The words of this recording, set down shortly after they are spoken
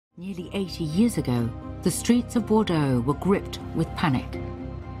Nearly 80 years ago, the streets of Bordeaux were gripped with panic.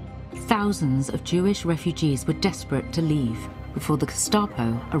 Thousands of Jewish refugees were desperate to leave before the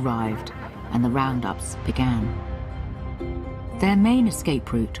Gestapo arrived and the roundups began. Their main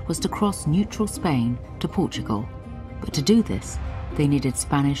escape route was to cross neutral Spain to Portugal, but to do this, they needed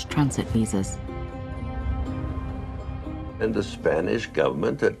Spanish transit visas. And the Spanish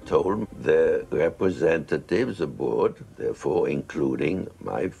government had told their representatives abroad, therefore including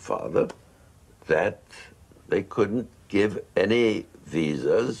my father, that they couldn't give any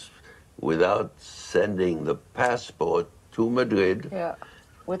visas without sending the passport to Madrid. Yeah,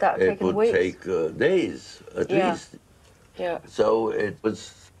 without taking weeks. It would take days, at least. Yeah. So it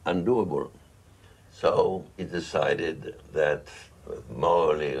was undoable. So he decided that the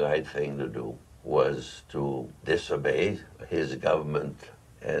morally right thing to do was to disobey his government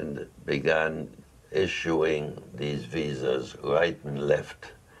and began issuing these visas right and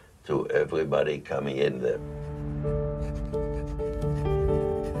left to everybody coming in there.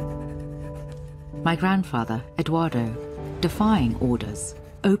 My grandfather, Eduardo, defying orders,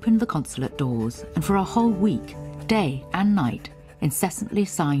 opened the consulate doors and for a whole week, day and night, incessantly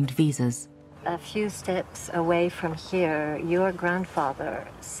signed visas. A few steps away from here, your grandfather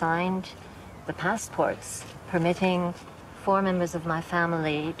signed the passports permitting 4 members of my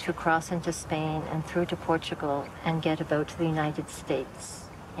family to cross into Spain and through to Portugal and get about to the United States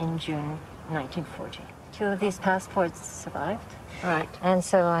in June 1940. 2 of these passports survived. Right. And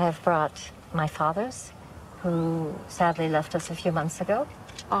so I have brought my father's, who sadly left us a few months ago.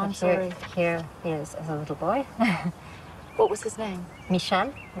 Oh, I'm sorry. Here he is as a little boy. What was his name?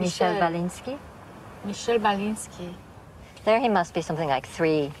 Michel Balinsky. Michel Balinsky. There he must be something like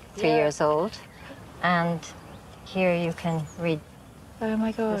three years old. And here you can read Oh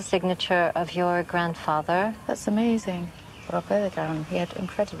my God. the signature of your grandfather. That's amazing. He had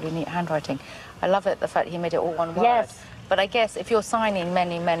incredibly neat handwriting. I love it, the fact he made it all one word. Yes. But I guess if you're signing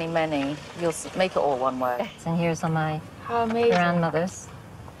many, many, many, you'll make it all one word. And here's on my How amazing. grandmother's.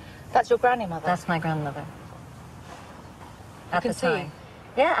 That's your grandmother? That's my grandmother. At the can see. time.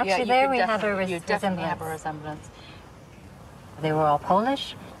 Yeah, actually there we have a You definitely have a resemblance. resemblance. They were all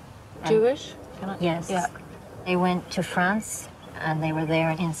Polish. Jewish? Yes. Yeah. They went to France and they were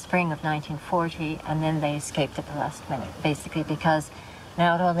there in spring of 1940 and then they escaped at the last minute, basically because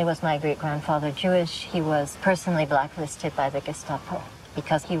not only was my great-grandfather Jewish, he was personally blacklisted by the Gestapo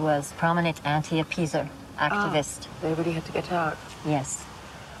because he was prominent anti-appeaser activist. They really had to get out. Yes.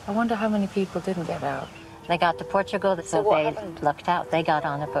 I wonder how many people didn't get out. They got to Portugal, so what they happened? lucked out. They got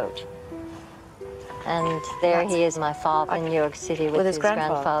on a boat. And there he is, my father, in New York City with his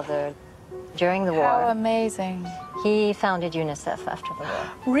grandfather during the war. How amazing. He founded UNICEF after the war.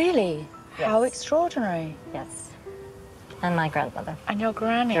 Really? Yes. How extraordinary. Yes. And my grandmother And your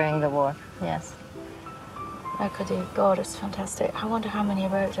granny. during the war. Yes. God, it's fantastic. I wonder how many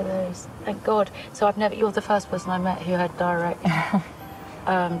wrote to those. Thank God. So you're the first person I met who had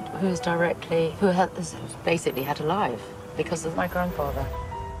who's basically had a life because of my grandfather.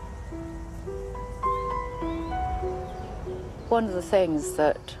 One of the things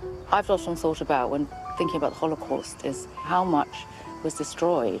that I've often thought about when thinking about the Holocaust is how much was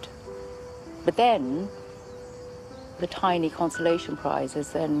destroyed. But then the tiny consolation prize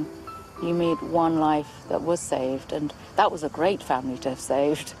is then you meet one life that was saved, and that was a great family to have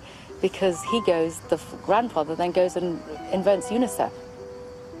saved because the grandfather then goes and invents UNICEF.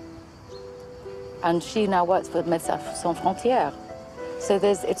 And she now works for Médecins Sans Frontières. So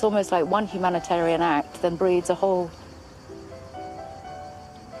it's almost like one humanitarian act then breeds a whole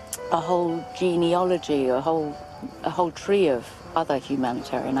genealogy, a whole tree of other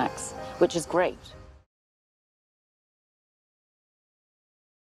humanitarian acts, which is great.